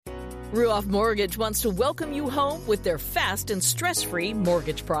Ruoff Mortgage wants to welcome you home with their fast and stress-free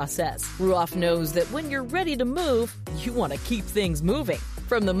mortgage process. Ruoff knows that when you're ready to move, you want to keep things moving.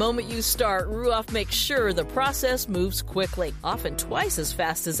 From the moment you start, Ruoff makes sure the process moves quickly, often twice as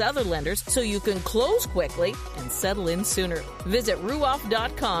fast as other lenders, so you can close quickly and settle in sooner. Visit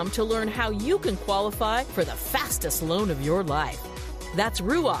Ruoff.com to learn how you can qualify for the fastest loan of your life. That's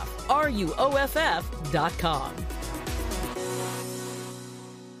Ruoff, RUOFF.com.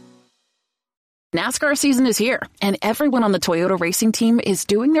 NASCAR season is here, and everyone on the Toyota racing team is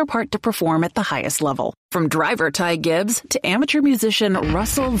doing their part to perform at the highest level. From driver Ty Gibbs to amateur musician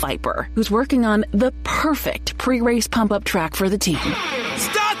Russell Viper, who's working on the perfect pre-race pump-up track for the team.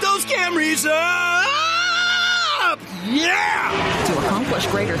 Start those Camrys up! Yeah! To accomplish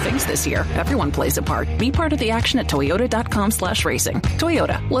greater things this year, everyone plays a part. Be part of the action at toyota.com/racing.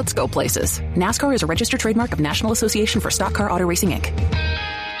 Toyota, let's go places. NASCAR is a registered trademark of National Association for Stock Car Auto Racing, Inc.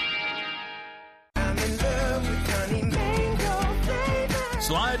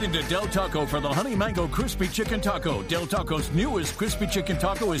 Slide into Del Taco for the Honey Mango Crispy Chicken Taco. Del Taco's newest Crispy Chicken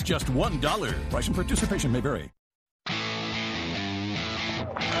Taco is just $1. Price and participation may vary.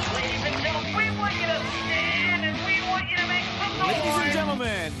 Ladies and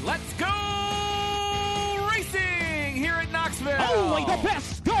gentlemen, let's go racing here at Knoxville. Only the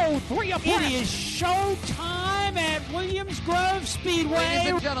best go 3 abreast. It is showtime at Williams Grove Speedway.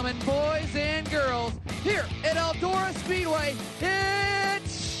 Ladies and gentlemen, boys and girls, here at Eldora Speedway,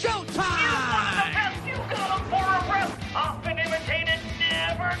 it's showtime! You got them for a rest. Often imitated,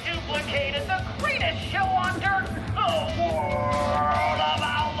 never duplicated. The greatest show on dirt, the world of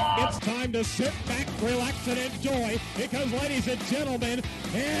outlaws. It's time to sit back, relax, and enjoy, because, ladies and gentlemen,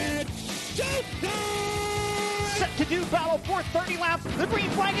 it's showtime! Set to do battle for 30 laps. The green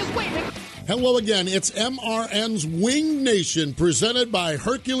flag is waving. Hello again. It's MRN's Wing Nation, presented by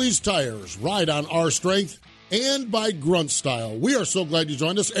Hercules Tires. Ride on our strength. And by Grunt Style. We are so glad you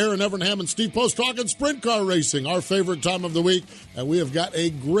joined us. Aaron Evernham and Steve Post talking sprint car racing, our favorite time of the week. And we have got a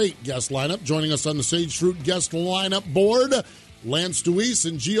great guest lineup. Joining us on the Sage Fruit guest lineup board, Lance Deweese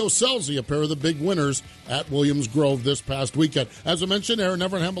and Gio Scelzi, a pair of the big winners at Williams Grove this past weekend. As I mentioned, Aaron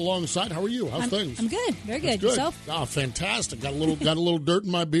Evernham alongside. How are you? How's things? I'm good. Very good. Yourself? Oh, fantastic. Got a little dirt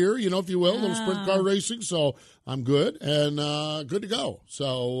in my beer, if you will, a little sprint car racing. So I'm good and good to go.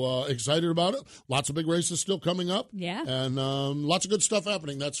 So excited about it. Lots of big races still coming up. Yeah. And lots of good stuff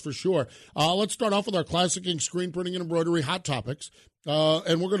happening, that's for sure. Let's start off with our classic ink screen printing and embroidery hot topics.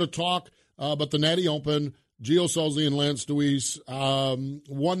 And we're going to talk about the Natty Open. Gio Scelzi and Lance Deweese,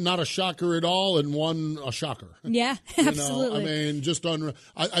 one not a shocker at all, and one a shocker. Yeah, absolutely. I mean, just on.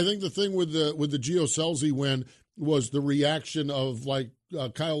 I think the thing with the Gio Scelzi win was the reaction of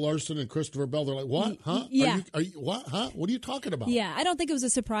Kyle Larson and Christopher Bell. They're like, "What? Huh? Yeah. Are you what? Huh? What are you talking about?" Yeah, I don't think it was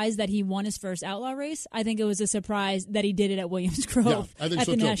a surprise that he won his first outlaw race. I think it was a surprise that he did it at Williams Grove I think at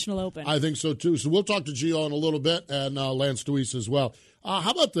so the too. National Open. I think so too. So we'll talk to Gio in a little bit, and Lance Deweese as well.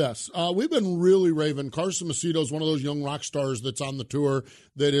 How about this? We've been really raving. Carson Macedo is one of those young rock stars that's on the tour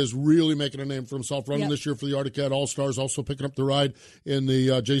that is really making a name for himself, running this year for the Arctic Cat All-Stars, also picking up the ride in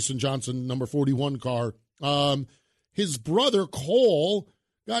the Jason Johnson number 41 car. His brother, Cole,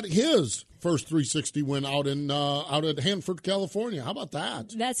 got his first 360 win out at Hanford, California. How about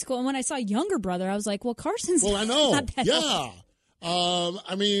that? That's cool. And when I saw younger brother, I was like, well, Carson's I know. not that old.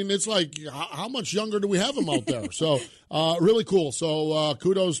 I mean, it's like, how much younger do we have him out there? So, really cool. So,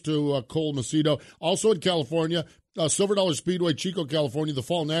 kudos to Cole Macedo. Also in California, Silver Dollar Speedway, Chico, California, the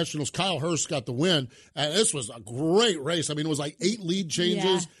Fall Nationals. Kyle Hurst got the win, and this was a great race. I mean, it was like 8 lead changes.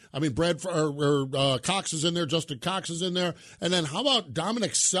 Yeah. I mean, Cox is in there, Justin Cox is in there. And then how about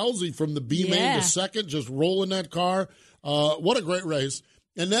Dominic Scelzi from the B-Main to second, just rolling that car? What a great race.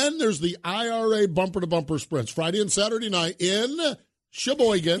 And then there's the IRA bumper-to-bumper sprints, Friday and Saturday night in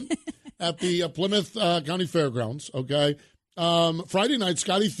Sheboygan at the Plymouth County Fairgrounds, okay? Friday night,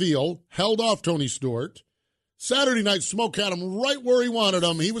 Scotty Thiel held off Tony Stewart. Saturday night, Smoke had him right where he wanted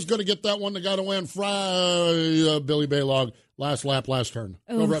him. He was going to get that one. The guy to win, Billy Baylog, last lap, last turn.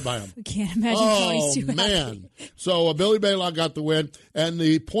 Go right by him. I can't imagine how he's too man. So Billy Baylog got the win. And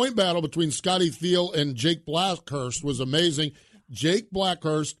the point battle between Scotty Thiel and Jake Blackhurst was amazing. Jake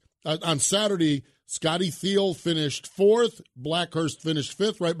Blackhurst, on Saturday, Scotty Thiel finished 4th. Blackhurst finished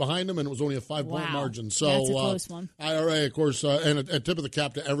 5th right behind him, and it was only a 5-point margin. So that's a close one. IRA, of course, and a tip of the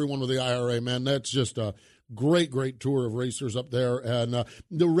cap to everyone with the IRA, man. That's just a great tour of racers up there. And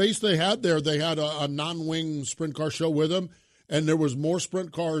the race they had there, they had a non-wing sprint car show with them, and there was more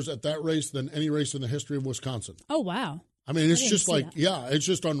sprint cars at that race than any race in the history of Wisconsin. Oh, wow. I mean, it's just like, it's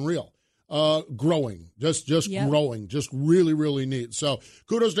just unreal. growing, just growing, just really, really neat. So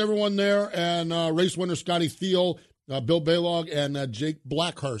kudos to everyone there, and race winner Scotty Thiel, Bill Baylog, and Jake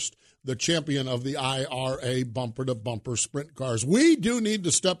Blackhurst, the champion of the IRA bumper-to-bumper sprint cars. We do need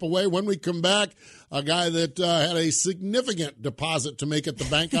to step away. When we come back, a guy that had a significant deposit to make at the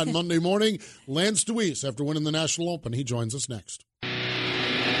bank on Monday morning, Lance Deweese, after winning the National Open. He joins us next.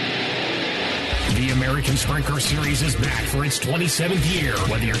 The American Sprint Car Series is back for its 27th year.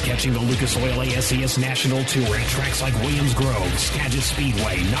 Whether you're catching the Lucas Oil ASCS National Tour at tracks like Williams Grove, Skagit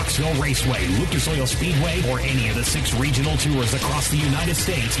Speedway, Knoxville Raceway, Lucas Oil Speedway, or any of the 6 regional tours across the United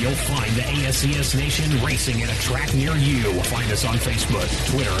States, you'll find the ASCS Nation racing at a track near you. Find us on Facebook,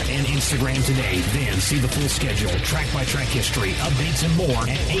 Twitter, and Instagram today. Then see the full schedule, track-by-track history, updates, and more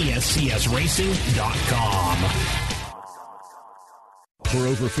at ASCSRacing.com. For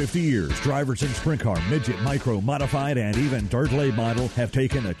over 50 years, drivers in sprint car, midget, micro, modified, and even dirt late model have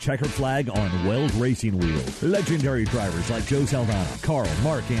taken a checkered flag on Weld Racing Wheels. Legendary drivers like Joe Saldana, Carl,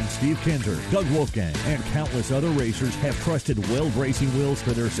 Mark, and Steve Kinzer, Doug Wolfgang, and countless other racers have trusted Weld Racing Wheels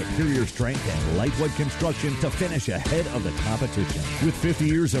for their superior strength and lightweight construction to finish ahead of the competition. With 50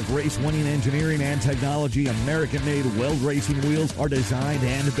 years of race-winning engineering and technology, American-made Weld Racing Wheels are designed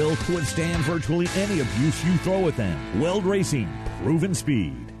and built to withstand virtually any abuse you throw at them. Weld Racing, proven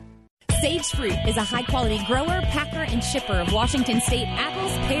speed. Sage Fruit is a high-quality grower, packer, and shipper of Washington State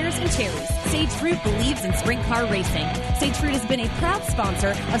apples, pears, and cherries. Sage Fruit believes in sprint car racing. Sage Fruit has been a proud sponsor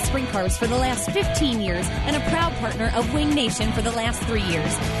of sprint cars for the last 15 years and a proud partner of Wing Nation for the last 3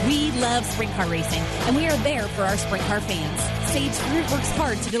 years. We love sprint car racing, and we are there for our sprint car fans. Sage Fruit works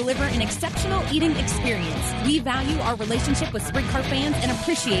hard to deliver an exceptional eating experience. We value our relationship with sprint car fans and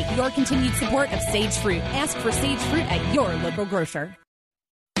appreciate your continued support of Sage Fruit. Ask for Sage Fruit at your local grocer.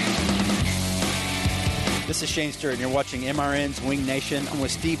 This is Shane Stewart, and you're watching MRN's Wing Nation. I'm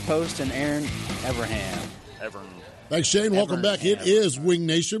with Steve Post and Aaron Everham. Thanks, Shane. Welcome back. It is Wing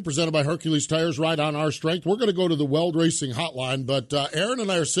Nation, presented by Hercules Tires, right on our strength. We're going to go to the Weld Racing Hotline, but Aaron and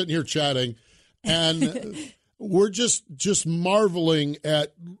I are sitting here chatting, and we're just marveling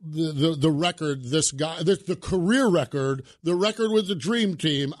at the record this guy, the career record, the record with the Dream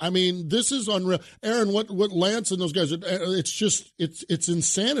Team. I mean, this is unreal. Aaron, what Lance and those guys, it's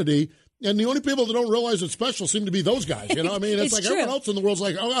insanity. And the only people that don't realize it's special seem to be those guys. You know, I mean, it's like true. Everyone else in the world's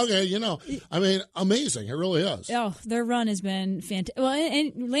like, oh, okay, you know. I mean, amazing. It really is. Oh, their run has been fantastic. Well,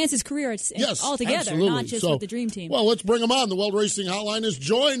 and Lance's career, it's all together, absolutely. Not just with the Dream Team. Well, let's bring him on. The Weld Racing Hotline is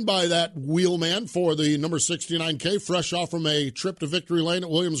joined by that wheelman for the number 69K, fresh off from a trip to Victory Lane at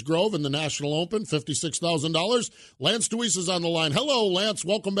Williams Grove in the National Open, $56,000. Lance Deweese is on the line. Hello, Lance.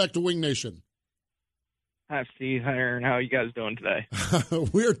 Welcome back to Wing Nation. Hi, Steve. Hi, Aaron. How are you guys doing today?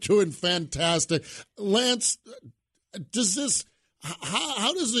 We're doing fantastic. Lance,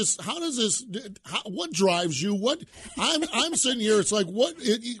 what drives you? I'm sitting here, it's like, what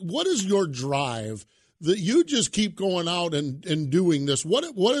is your drive that you just keep going out and doing this?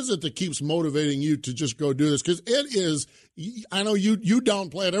 What is it that keeps motivating you to just go do this? Because it is, I know you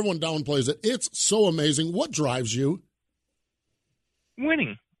downplay it, everyone downplays it. It's so amazing. What drives you?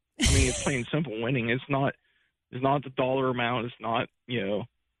 Winning. I mean, it's plain and simple. Winning. It's not the dollar amount. It's not, it's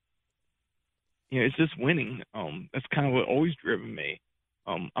just winning. That's kind of what always driven me.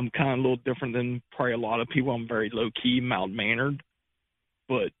 I'm kind of a little different than probably a lot of people. I'm very low key, mild mannered,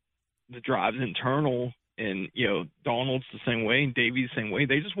 but the drive's internal. And Donald's the same way, and Davey's the same way.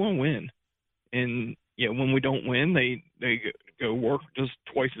 They just want to win. And when we don't win, they go work just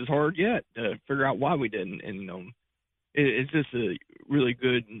twice as hard yet to figure out why we didn't. And it's just a really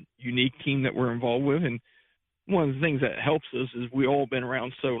good, unique team that we're involved with. And one of the things that helps us is we all been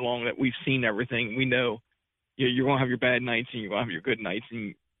around so long that we've seen everything. We know you're going to have your bad nights and you're going to have your good nights,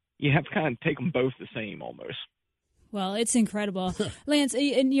 and you have to kind of take them both the same almost. Well, it's incredible. Lance,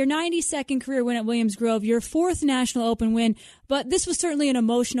 in your 92nd career win at Williams Grove, your 4th National Open win, but this was certainly an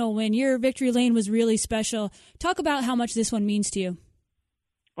emotional win. Your victory lane was really special. Talk about how much this one means to you.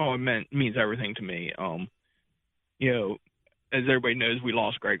 Oh, it means everything to me. As everybody knows, we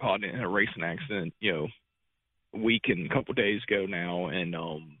lost Greg Hodden in a racing accident, a week and a couple days ago now. And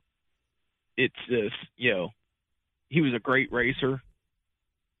it's just, he was a great racer,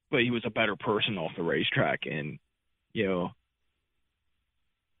 but he was a better person off the racetrack. And,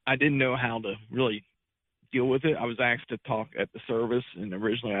 I didn't know how to really deal with it. I was asked to talk at the service, and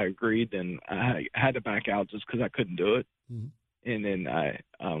originally I agreed, and I had to back out just because I couldn't do it. Mm-hmm. And then I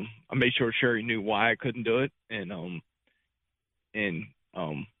made sure Sherry knew why I couldn't do it, and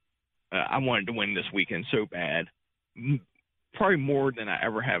I wanted to win this weekend so bad, probably more than I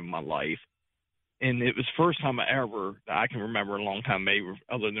ever have in my life. And it was the first time that I can remember in a long time, maybe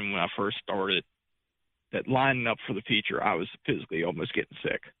other than when I first started, that lining up for the feature, I was physically almost getting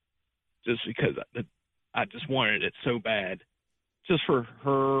sick just because I just wanted it so bad, just for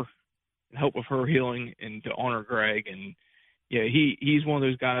her, help with her healing and to honor Greg. And, yeah, he's one of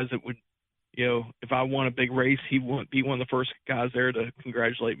those guys that would, if I won a big race, he would be one of the first guys there to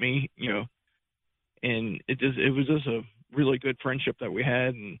congratulate me, and it was just a really good friendship that we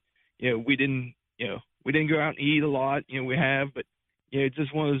had. And, we didn't go out and eat a lot, but, it's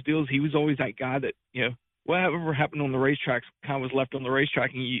just one of those deals. He was always that guy that, whatever happened on the racetrack kind of was left on the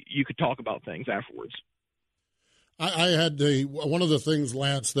racetrack, and you could talk about things afterwards. I had one of the things,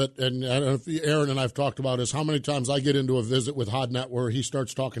 Lance, that, and I don't know if Aaron and I've talked about, is how many times I get into a visit with Hodnet where he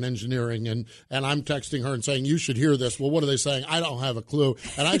starts talking engineering, and I'm texting her and saying, you should hear this. Well, what are they saying? I don't have a clue.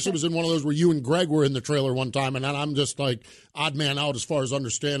 And I actually was in one of those where you and Greg were in the trailer one time, and I'm just like odd man out as far as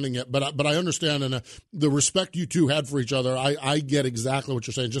understanding it. But I understand, and the respect you two had for each other, I get exactly what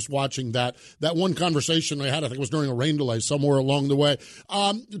you're saying. Just watching that one conversation they had, I think it was during a rain delay somewhere along the way.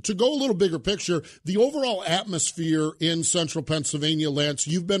 To go a little bigger picture, the overall atmosphere in central Pennsylvania, Lance,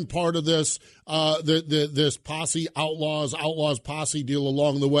 you've been part of this, this posse, outlaws posse deal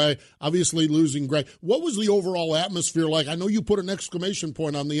along the way, obviously losing Greg. What was the overall atmosphere like? I know you put an exclamation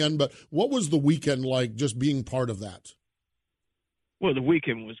point on the end, but what was the weekend like just being part of that? Well, the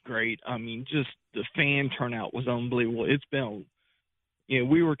weekend was great. I mean, just the fan turnout was unbelievable. It's been,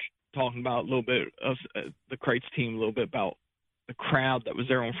 we were talking about a little bit of the Crates team, a little bit about the crowd that was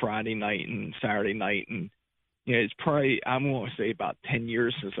there on Friday night and Saturday night. And, it's probably, I'm going to say about 10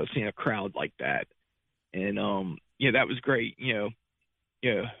 years since I've seen a crowd like that. And, that was great.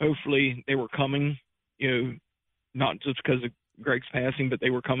 Hopefully they were coming, not just because of Greg's passing, but they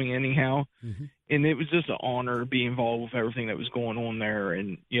were coming anyhow. Mm-hmm. And it was just an honor to be involved with everything that was going on there.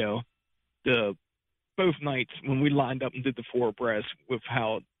 And, both nights when we lined up and did the four abreast with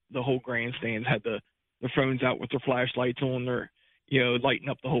how the whole grandstands had the phones out with their flashlights on there, lighting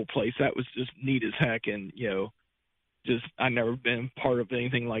up the whole place. That was just neat as heck. And, I've never been part of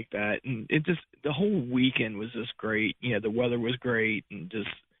anything like that. And the whole weekend was just great. The weather was great, and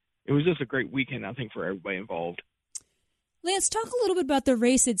it was just a great weekend, I think, for everybody involved. Lance, talk a little bit about the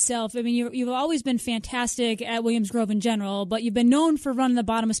race itself. I mean, you've always been fantastic at Williams Grove in general, but you've been known for running the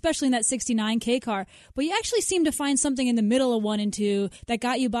bottom, especially in that 69K car. But you actually seemed to find something in the middle of 1 and 2 that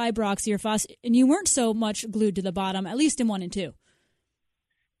got you by Broxy or Foss, and you weren't so much glued to the bottom, at least in 1 and 2.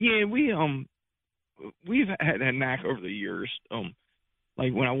 Yeah, we've had a knack over the years.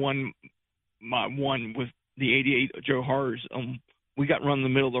 Like when I won my one with the 88 Joe Hars, we got run in the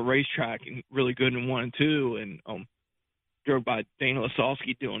middle of the racetrack and really good in 1 and 2, and drove by Dana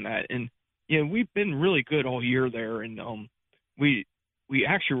Lasowski doing that. And we've been really good all year there, and we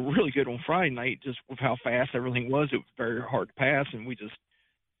actually were really good on Friday night just with how fast everything was. It was very hard to pass, and we just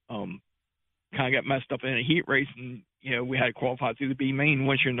kind of got messed up in a heat race, and we had to qualify through the B main.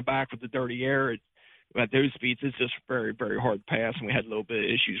 Once you're in the back with the dirty air, at those speeds, it's just very, very hard to pass, and we had a little bit of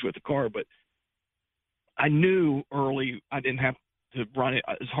issues with the car. But I knew early I didn't have to run it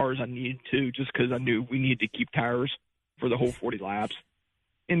as hard as I needed to, just because I knew we needed to keep tires for the whole 40 laps.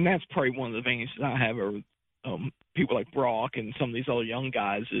 And that's probably one of the advantages I have over people like Brock and some of these other young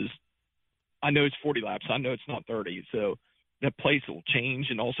guys is I know it's 40 laps. I know it's not 30. So that place will change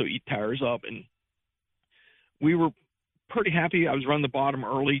and also eat tires up. And we were pretty happy. I was running the bottom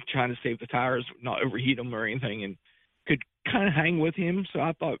early, trying to save the tires, not overheat them or anything, and could kind of hang with him. So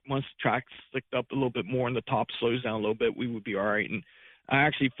I thought once the track slicked up a little bit more and the top slows down a little bit, we would be all right. And I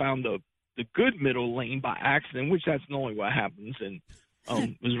actually found the good middle lane by accident, which that's normally what happens, and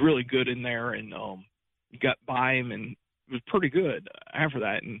was really good in there, and got by him, and it was pretty good after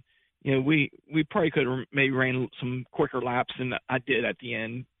that. And we probably could have maybe ran some quicker laps than I did at the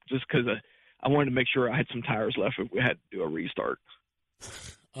end, just because I wanted to make sure I had some tires left if we had to do a restart.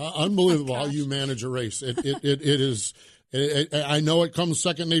 Unbelievable how you manage a race. It is. I know it comes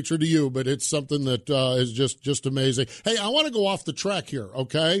second nature to you, but it's something that is just amazing. Hey, I want to go off the track here,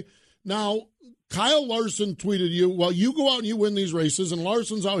 okay? Now, Kyle Larson tweeted you, well, you go out and you win these races, and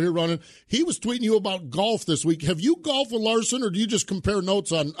Larson's out here running. He was tweeting you about golf this week. Have you golfed with Larson, or do you just compare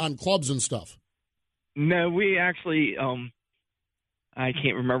notes on clubs and stuff? No, we actually I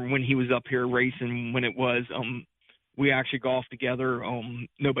can't remember when he was up here racing, when it was. We actually golfed together.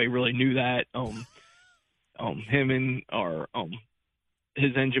 Nobody really knew that. Him and our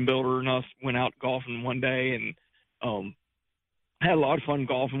his engine builder and us went out golfing one day, and had a lot of fun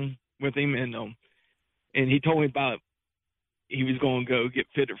golfing with him, and he told me about he was going to go get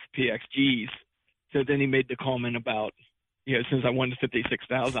fitted for PXGs. So then he made the comment about, since I won the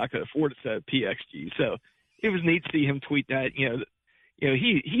 56,000, I could afford to set a PXG. So it was neat to see him tweet that.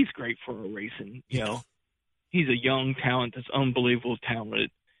 He's great for racing. He's a young talent that's unbelievable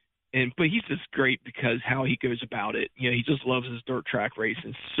talented, but he's just great because how he goes about it. He just loves his dirt track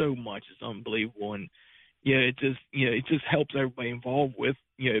racing so much. It's unbelievable, and it just helps everybody involved with.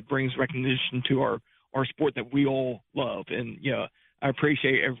 It brings recognition to our sport that we all love, and I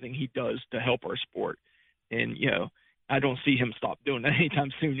appreciate everything he does to help our sport, and I don't see him stop doing that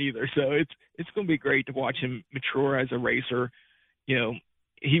anytime soon either. So it's going to be great to watch him mature as a racer.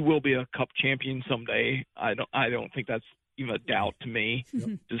 He will be a Cup champion someday. I don't think that's even a doubt to me,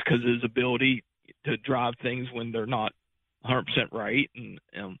 just because of his ability to drive things when they're not 100% right, and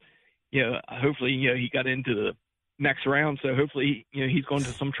hopefully he got into the next round. So hopefully he's going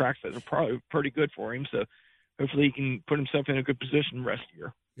to some tracks that are probably pretty good for him. So hopefully he can put himself in a good position the rest of the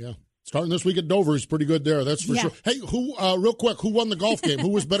year. Yeah. Starting this week at Dover, he's pretty good there. That's for sure. Hey, real quick, who won the golf game? Who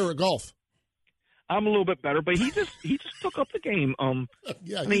was better at golf? I'm a little bit better, but he just took up the game. I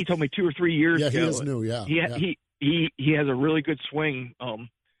think he told me 2 or 3 years ago. Yeah, he is new. Yeah, he has a really good swing.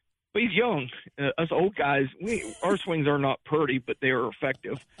 But he's young. Us old guys, our swings are not pretty, but they are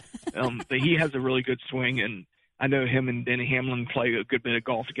effective. But he has a really good swing, and I know him and Denny Hamlin play a good bit of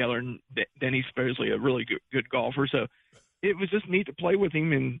golf together, and Denny's supposedly a really good golfer. So it was just neat to play with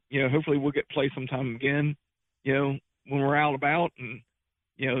him, and hopefully we'll get to play sometime again. When we're out about, and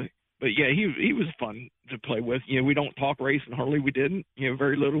But he was fun to play with. We don't talk racing hardly. We didn't.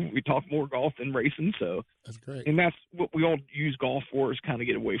 Very little. We talk more golf than racing. So that's great. And that's what we all use golf for, is kind of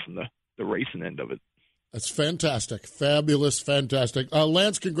get away from the racing end of it. That's fantastic. Fabulous. Fantastic.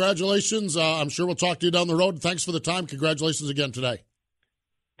 Lance, congratulations. I'm sure we'll talk to you down the road. Thanks for the time. Congratulations again today.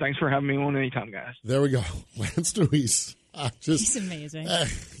 Thanks for having me on anytime, guys. There we go. Lance Deweese. He's amazing.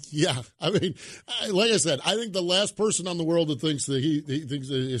 Yeah. I mean, like I said, I think the last person on the world that thinks that he thinks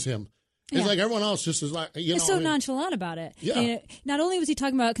that is him. It's like everyone else just is like, He's so nonchalant about it. Yeah. And not only was he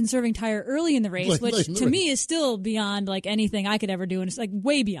talking about conserving tire early in the race, which to me is still beyond like anything I could ever do, and it's like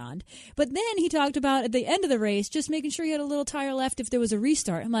way beyond. But then he talked about at the end of the race, just making sure he had a little tire left if there was a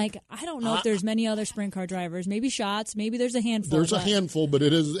restart. I'm like, I don't know if there's many other sprint car drivers. Maybe Schatz. Maybe there's a handful. There's a handful, but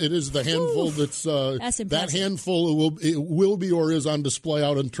it is the handful that's that handful will be or is on display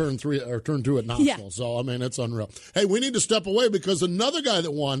out in turn 3 or turn 2 at Knoxville. Yeah. So I mean, it's unreal. Hey, we need to step away because another guy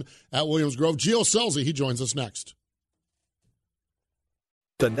that won at Williams Grove, Gio Selzy, he joins us next.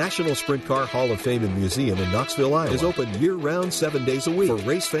 The National Sprint Car Hall of Fame and Museum in Knoxville, Iowa is open year-round 7 days a week for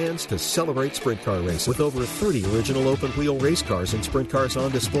race fans to celebrate sprint car racing. With over 30 original open-wheel race cars and sprint cars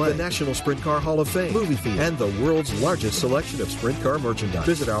on display, the National Sprint Car Hall of Fame, movie theater, and the world's largest selection of sprint car merchandise.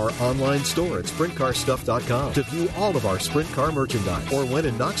 Visit our online store at sprintcarstuff.com to view all of our sprint car merchandise. Or when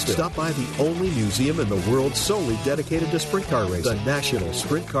in Knoxville, stop by the only museum in the world solely dedicated to sprint car racing, the National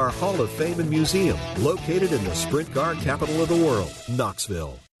Sprint Car Hall of Fame and Museum, located in the sprint car capital of the world, Knoxville.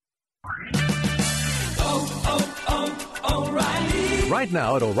 O'Reilly. Right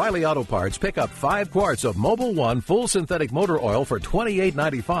now at O'Reilly Auto Parts, pick up 5 quarts of Mobil 1 full synthetic motor oil for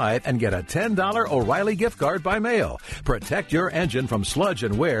 $28.95 and get a $10 O'Reilly gift card by mail. Protect your engine from sludge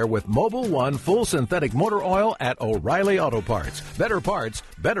and wear with Mobil 1 full synthetic motor oil at O'Reilly Auto Parts. Better parts,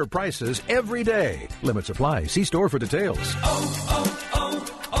 better prices every day. Limits apply. See store for details.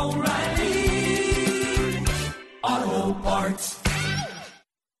 O'Reilly Auto Parts.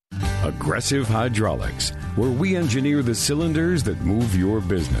 Aggressive Hydraulics, where we engineer the cylinders that move your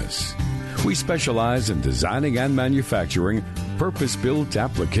business. We specialize in designing and manufacturing purpose-built,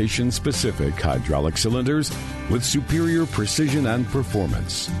 application-specific hydraulic cylinders with superior precision and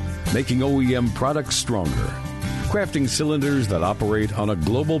performance, making OEM products stronger, crafting cylinders that operate on a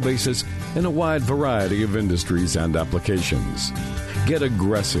global basis in a wide variety of industries and applications. Get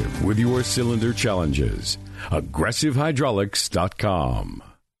aggressive with your cylinder challenges. AggressiveHydraulics.com.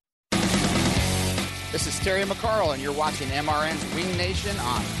 This is Terry McCarl, and you're watching MRN's Wing Nation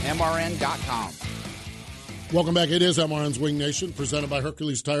on MRN.com. Welcome back. It is MRN's Wing Nation, presented by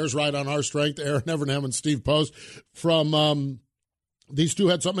Hercules Tires. Ride on our strength. Aaron Evernham and Steve Post. From these two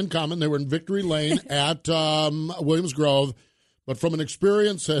had something in common. They were in Victory Lane at Williams Grove, but from an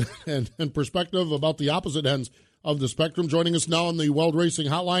experience and perspective about the opposite ends of the spectrum. Joining us now on the Weld Racing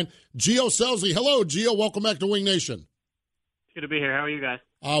Hotline, Gio Selzy. Hello, Gio. Welcome back to Wing Nation. Good to be here. How are you guys?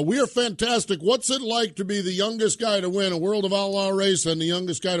 We are fantastic. What's it like to be the youngest guy to win a World of Outlaw race and the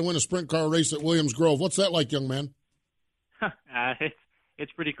youngest guy to win a sprint car race at Williams Grove? What's that like, young man?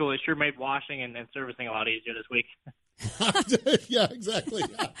 It's pretty cool. It sure made washing and servicing a lot easier this week. Yeah, exactly.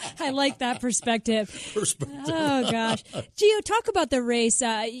 I like that perspective. Oh, gosh. Gio, talk about the race.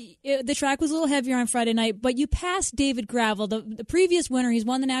 The track was a little heavier on Friday night, but you passed David Gravel, the previous winner. He's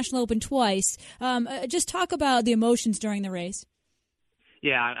won the National Open twice. Just talk about the emotions during the race.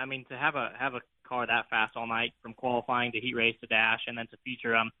 Yeah, I mean, to have a car that fast all night, from qualifying to heat race to dash and then to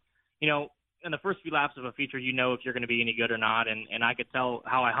feature, in the first few laps of a feature, if you're going to be any good or not, and I could tell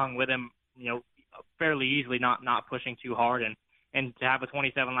how I hung with him, fairly easily, not pushing too hard, and to have a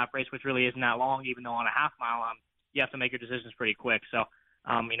 27-lap race, which really isn't that long, even though on a half mile, you have to make your decisions pretty quick. So,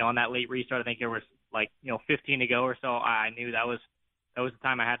 on that late restart, I think there was 15 to go or so. I knew that was the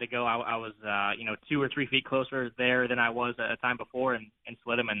time I had to go. I was 2 or 3 feet closer there than I was a time before, and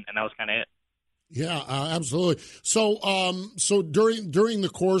slid him, and that was kind of it. Yeah, absolutely. So, during the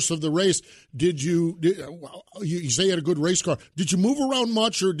course of the race, you say you had a good race car? Did you move around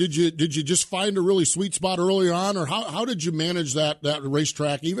much, or did you just find a really sweet spot early on, or how did you manage that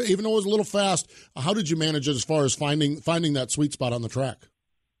racetrack? Even though it was a little fast, how did you manage it as far as finding that sweet spot on the track?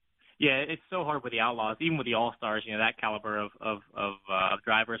 Yeah, it's so hard with the Outlaws, even with the All-Stars, that caliber of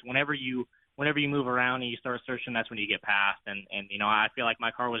drivers. Whenever you move around and you start searching, that's when you get past. And I feel like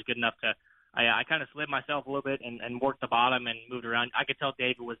my car was good enough to. I kind of slid myself a little bit and worked the bottom and moved around. I could tell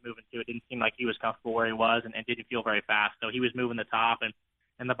David was moving too. It didn't seem like he was comfortable where he was and didn't feel very fast. So he was moving the top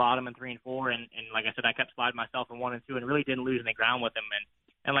and the bottom in 3 and 4. And like I said, I kept sliding myself in 1 and 2 and really didn't lose any ground with him.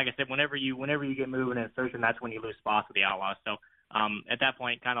 And like I said, whenever you get moving and searching, that's when you lose spots with the Outlaws. So at that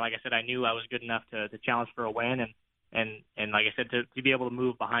point, kind of like I said, I knew I was good enough to challenge for a win. And like I said, to be able to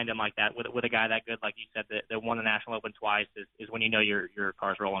move behind him like that with a guy that good, like you said, that won the National Open twice is when you know your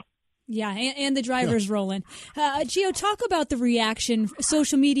car's rolling. Yeah, and the driver's rolling. Gio, talk about the reaction,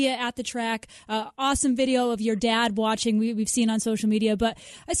 social media at the track. Awesome video of your dad watching we've seen on social media. But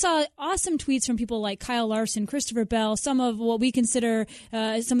I saw awesome tweets from people like Kyle Larson, Christopher Bell, some of what we consider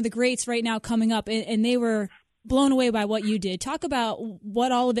some of the greats right now coming up, and they were blown away by what you did. Talk about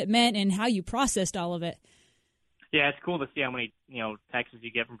what all of it meant and how you processed all of it. Yeah, it's cool to see how many texts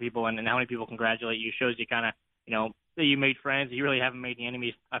you get from people and how many people congratulate you. Shows you kind of that you made friends. You really haven't made any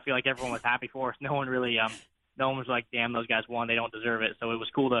enemies. I feel like everyone was happy for us. No one really, no one was like, "Damn, those guys won. They don't deserve it." So it was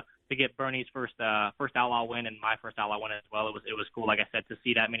cool to get Bernie's first Outlaw win and my first Outlaw win as well. It was cool, like I said, to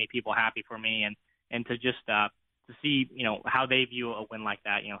see that many people happy for me and to just to see how they view a win like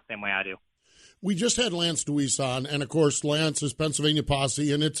that. Same way I do. We just had Lance Deweese on, and of course, Lance is Pennsylvania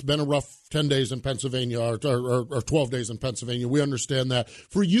posse, and it's been a rough 10 days in Pennsylvania or 12 days in Pennsylvania. We understand that.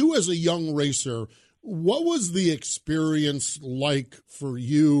 For you as a young racer, what was the experience like for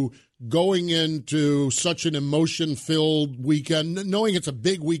you going into such an emotion-filled weekend, knowing it's a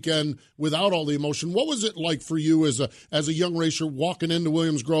big weekend without all the emotion? What was it like for you as a young racer walking into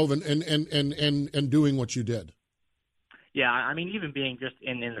Williams Grove and doing what you did? Yeah, I mean, even being just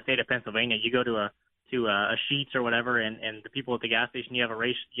in the state of Pennsylvania, you go to a Sheetz or whatever, and the people at the gas station, you have a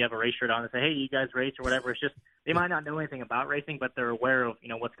race shirt on and say, "Hey, you guys race?" or whatever. It's just they might not know anything about racing, but they're aware of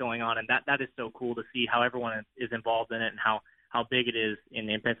what's going on, and that is so cool to see how everyone is involved in it and how big it is in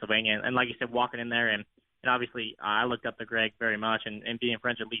Pennsylvania. And like you said, walking in there and obviously I looked up to Greg very much, and being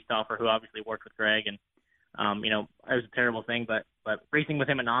friends with Lee Stauffer, who obviously worked with Greg, and it was a terrible thing, but racing with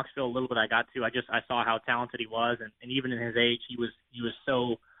him in Knoxville, a little bit I got to. I saw how talented he was, and even in his age, he was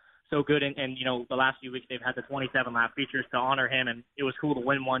so good. And the last few weeks they've had the 27-lap features to honor him, and it was cool to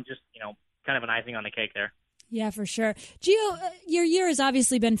win one. Just kind of an icing on the cake there. Yeah, for sure. Gio, your year has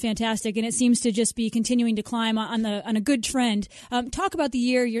obviously been fantastic, and it seems to just be continuing to climb on a good trend. Talk about the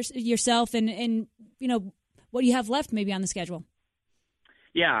year yourself, and what you have left maybe on the schedule.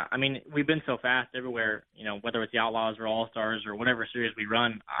 Yeah, I mean, we've been so fast everywhere, whether it's the Outlaws or All-Stars or whatever series we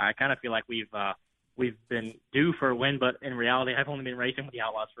run. I kind of feel like we've been due for a win, but in reality, I've only been racing with the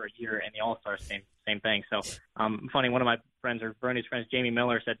Outlaws for a year, and the All-Stars, same thing. So, funny, one of my friends, or Bernie's friends, Jamie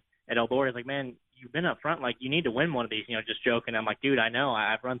Miller, said at Eldora, he's like, "Man, you've been up front, like, you need to win one of these," just joking. I'm like, "Dude, I know.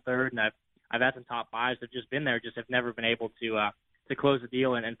 I've run third, and I've had some top fives. I've just been there, just have never been able to close the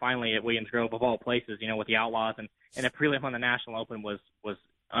deal, and finally at Williams Grove, of all places, with the Outlaws, and a prelim on the National Open was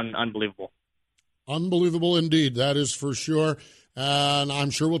unbelievable. Unbelievable indeed, that is for sure. And I'm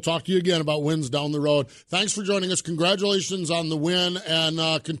sure we'll talk to you again about wins down the road. Thanks for joining us. Congratulations on the win,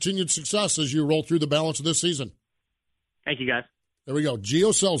 and continued success as you roll through the balance of this season. Thank you, guys. There we go.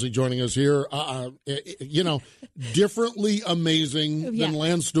 Gio Scelzi joining us here. Differently amazing than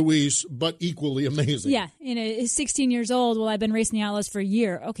Lance Deweese, but equally amazing. Yeah, he's 16 years old. Well, I've been racing the Outlaws for a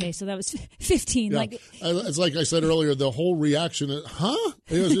year. Okay, so that was 15. Yeah. It's like I said earlier, the whole reaction, it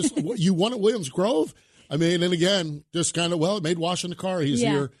was just, you won at Williams Grove? I mean, and again, just kind of, it made washing the car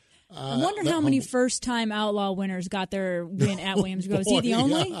easier. I wonder how many first-time Outlaw winners got their win at Williams Grove. Is he the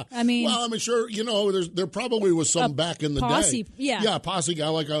only? Yeah. I mean, well, I mean, sure, there probably was some back in the posse, day. Yeah, posse guy,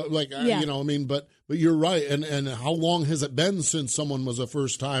 but you're right. And how long has it been since someone was a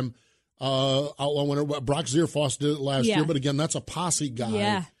first-time Outlaw winner? Brock Zierfoss did it last year, but again, that's a posse guy.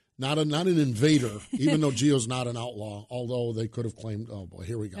 Yeah. Not an invader, even though Gio's not an outlaw, although they could have claimed, oh, boy,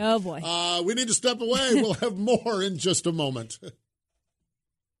 here we go. Oh, boy. We need to step away. We'll have more in just a moment.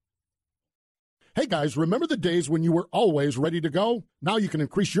 Hey, guys, remember the days when you were always ready to go? Now you can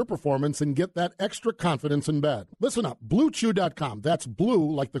increase your performance and get that extra confidence in bed. Listen up. BlueChew.com. That's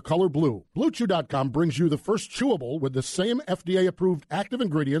blue like the color blue. BlueChew.com brings you the first chewable with the same FDA-approved active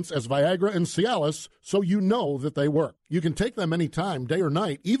ingredients as Viagra and Cialis, so you know that they work. You can take them anytime, day or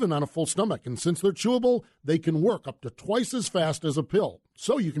night, even on a full stomach. And since they're chewable, they can work up to twice as fast as a pill,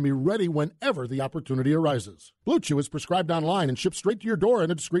 so you can be ready whenever the opportunity arises. Blue Chew is prescribed online and shipped straight to your door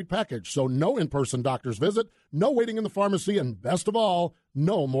in a discreet package, so no in-person doctor's visit, no waiting in the pharmacy, and best of all,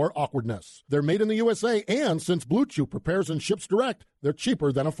 no more awkwardness. They're made in the USA, and since Blue Chew prepares and ships direct, they're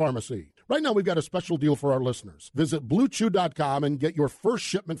cheaper than a pharmacy. Right now, we've got a special deal for our listeners. Visit BlueChew.com and get your first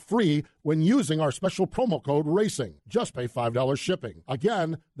shipment free when using our special promo code RACING. Just pay $5 shipping.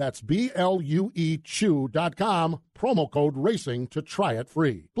 Again, that's BLUEChew.com, promo code RACING to try it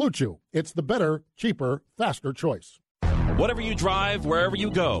free. Blue Chew, it's the better, cheaper, faster choice. Whatever you drive, wherever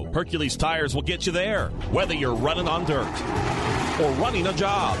you go, Hercules Tires will get you there, whether you're running on dirt or running a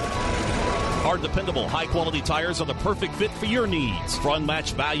job. Our dependable, high-quality tires are the perfect fit for your needs. For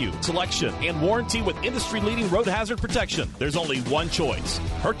unmatched value, selection, and warranty with industry-leading road hazard protection, there's only one choice,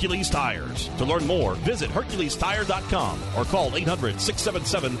 Hercules Tires. To learn more, visit HerculesTire.com or call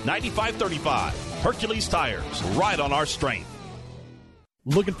 800-677-9535. Hercules Tires, ride on our strength.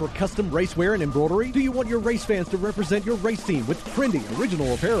 Looking for custom racewear and embroidery? Do you want your race fans to represent your race team with trendy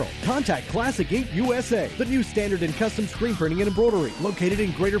original apparel? Contact Classic Ink USA, the new standard in custom screen printing and embroidery, located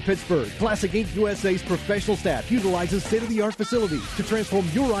in Greater Pittsburgh. Classic Ink USA's professional staff utilizes state-of-the-art facilities to transform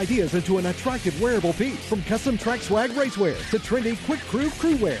your ideas into an attractive wearable piece. From custom track swag racewear to trendy quick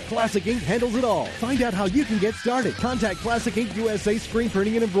crew wear, Classic Ink handles it all. Find out how you can get started. Contact Classic Ink USA screen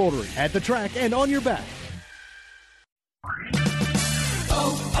printing and embroidery at the track and on your back.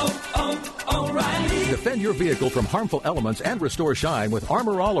 O'Reilly. Defend your vehicle from harmful elements and restore shine with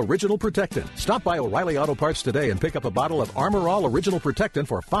Armor All Original Protectant. Stop by O'Reilly Auto Parts today and pick up a bottle of Armor All Original Protectant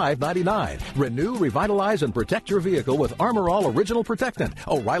for $5.99. Renew, revitalize, and protect your vehicle with Armor All Original Protectant.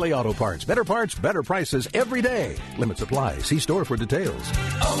 O'Reilly Auto Parts. Better parts, better prices every day. Limit supply. See store for details.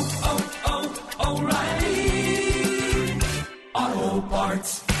 O'Reilly Auto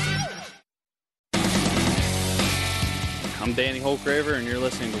Parts. I'm Danny Holcraver, and you're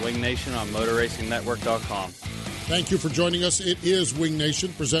listening to Wing Nation on MotorRacingNetwork.com. Thank you for joining us. It is Wing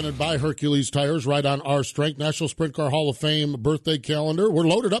Nation, presented by Hercules Tires, right on our strength. National Sprint Car Hall of Fame birthday calendar. We're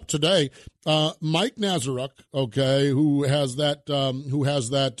loaded up today. Mike Nazaruk, okay, who has that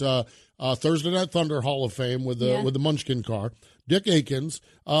Thursday Night Thunder Hall of Fame with the Munchkin car. Dick Akins,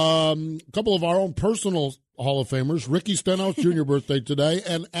 a couple of our own personal Hall of Famers, Ricky Stenhouse Jr. birthday today,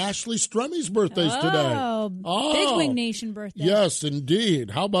 and Ashley Stremmy's birthday's today. Big Wing Nation birthday. Yes,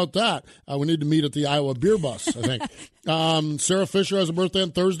 indeed. How about that? We need to meet at the Iowa Beer Bus, I think. Sarah Fisher has a birthday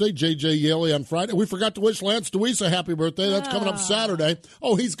on Thursday, J.J. Yaley on Friday. We forgot to wish Lance Deweese a happy birthday. That's coming up Saturday.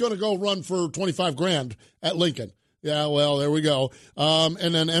 Oh, he's going to go run for $25,000 at Lincoln. Yeah, well, there we go.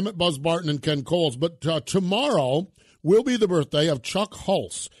 And then Emmett Buzz Barton and Ken Coles. But tomorrow will be the birthday of Chuck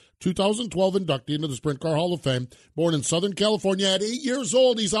Hulse, 2012 inductee into the Sprint Car Hall of Fame, born in Southern California. At 8 years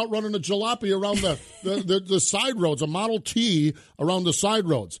old, he's out running a jalopy around the side roads, a Model T around the side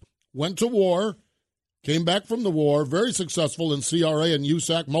roads. Went to war, came back from the war, very successful in CRA and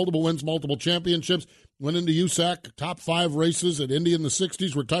USAC, multiple wins, multiple championships. Went into USAC, top 5 races at Indy in the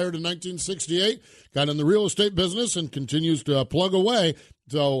 60s, retired in 1968, got in the real estate business and continues to plug away.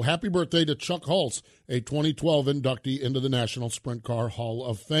 So happy birthday to Chuck Hulse, a 2012 inductee into the National Sprint Car Hall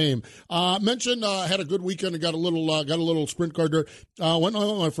of Fame. Mentioned had a good weekend and got a little sprint car dirt. Went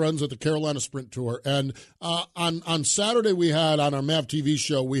with my friends at the Carolina Sprint Tour, and on Saturday we had on our MAV TV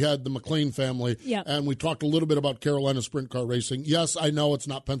show we had the McLean family, and we talked a little bit about Carolina sprint car racing. Yes, I know it's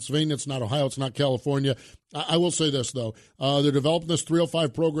not Pennsylvania, it's not Ohio, it's not California. I will say this though, they're developing this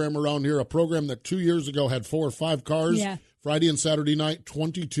 305 program around here, a program that 2 years ago had 4 or 5 cars. Yeah. Friday and Saturday night,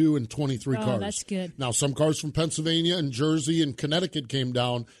 22 and 23 cars. That's good. Now, some cars from Pennsylvania and Jersey and Connecticut came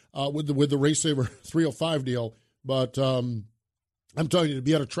down with the Race Saver 305 deal, but I'm telling you, to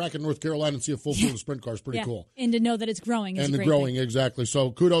be at a track in North Carolina and see a full field of sprint cars is pretty cool. And to know that it's growing is and a the great growing, thing. exactly.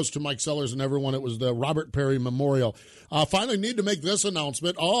 So kudos to Mike Sellers and everyone. It was the Robert Perry Memorial. Finally need to make this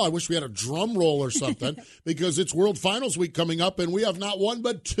announcement. Oh, I wish we had a drum roll or something because it's World Finals week coming up, and we have not one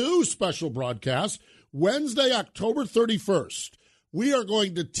but two special broadcasts. Wednesday, October 31st. We are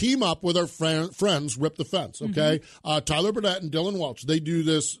going to team up with our friends, Rip the Fence, okay? Tyler Burnett and Dylan Welch. They do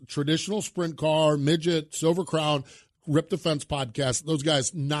this traditional sprint car, midget, Silver Crown, Rip the Fence podcast. Those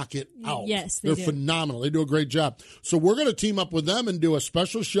guys knock it out. Yes, They're do. phenomenal. They do a great job. So we're going to team up with them and do a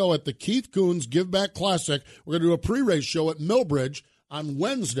special show at the Keith Coons Give Back Classic. We're going to do a pre-race show at Millbridge on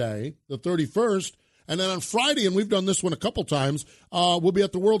Wednesday, the 31st. And then on Friday, and we've done this one a couple times, we'll be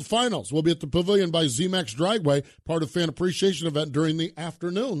at the World Finals. We'll be at the Pavilion by ZMAX Dragway, part of Fan Appreciation Event during the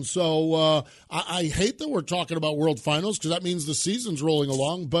afternoon. So I hate that we're talking about World Finals because that means the season's rolling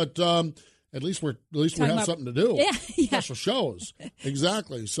along, but at least we have something to do. Yeah. Special shows.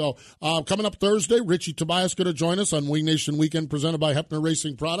 Exactly. So coming up Thursday, Richie Tobias going to join us on Wing Nation Weekend presented by Hepner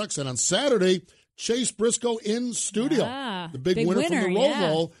Racing Products. And on Saturday, Chase Briscoe in studio. The big winner from the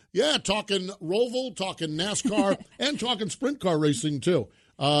Roval. Yeah, talking Roval, talking NASCAR, and talking sprint car racing, too.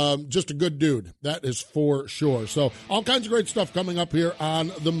 Just a good dude. That is for sure. So all kinds of great stuff coming up here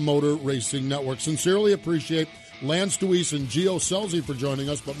on the Motor Racing Network. Sincerely appreciate Lance Deweese and Gio Selzy for joining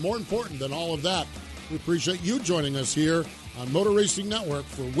us. But more important than all of that, we appreciate you joining us here on Motor Racing Network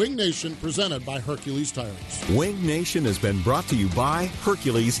for Wing Nation, presented by Hercules Tires. Wing Nation has been brought to you by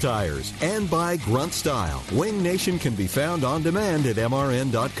Hercules Tires and by Grunt Style. Wing Nation can be found on demand at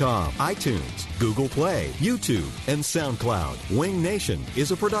MRN.com, iTunes, Google Play, YouTube, and SoundCloud. Wing Nation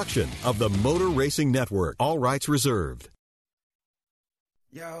is a production of the Motor Racing Network. All rights reserved.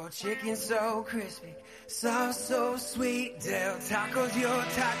 Yo, chicken so crispy, sauce so sweet. Del Tacos, your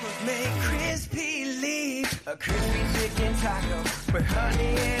tacos make crispy leaf. A crispy chicken taco with honey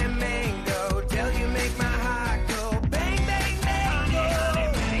and mango. Del, you make my heart go bang, bang, mango.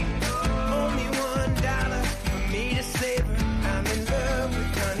 Only $1 for me to savor. I'm in love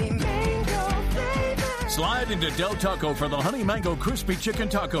with honey mango flavor. Slide into Del Taco for the Honey Mango Crispy Chicken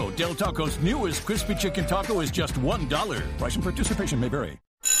Taco. Del Taco's newest Crispy Chicken Taco is just $1. Price and participation may vary.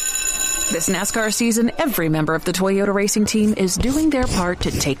 This NASCAR season, every member of the Toyota racing team is doing their part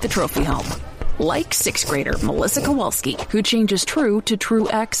to take the trophy home. Like 6th grader Melissa Kowalski, who changes true to True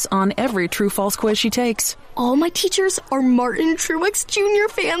X on every true-false quiz she takes. All my teachers are Martin Truex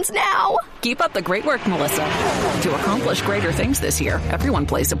Jr. fans now. Keep up the great work, Melissa. To accomplish greater things this year, everyone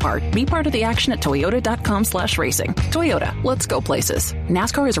plays a part. Be part of the action at toyota.com/racing. Toyota, let's go places.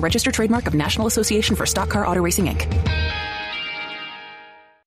 NASCAR is a registered trademark of National Association for Stock Car Auto Racing, Inc.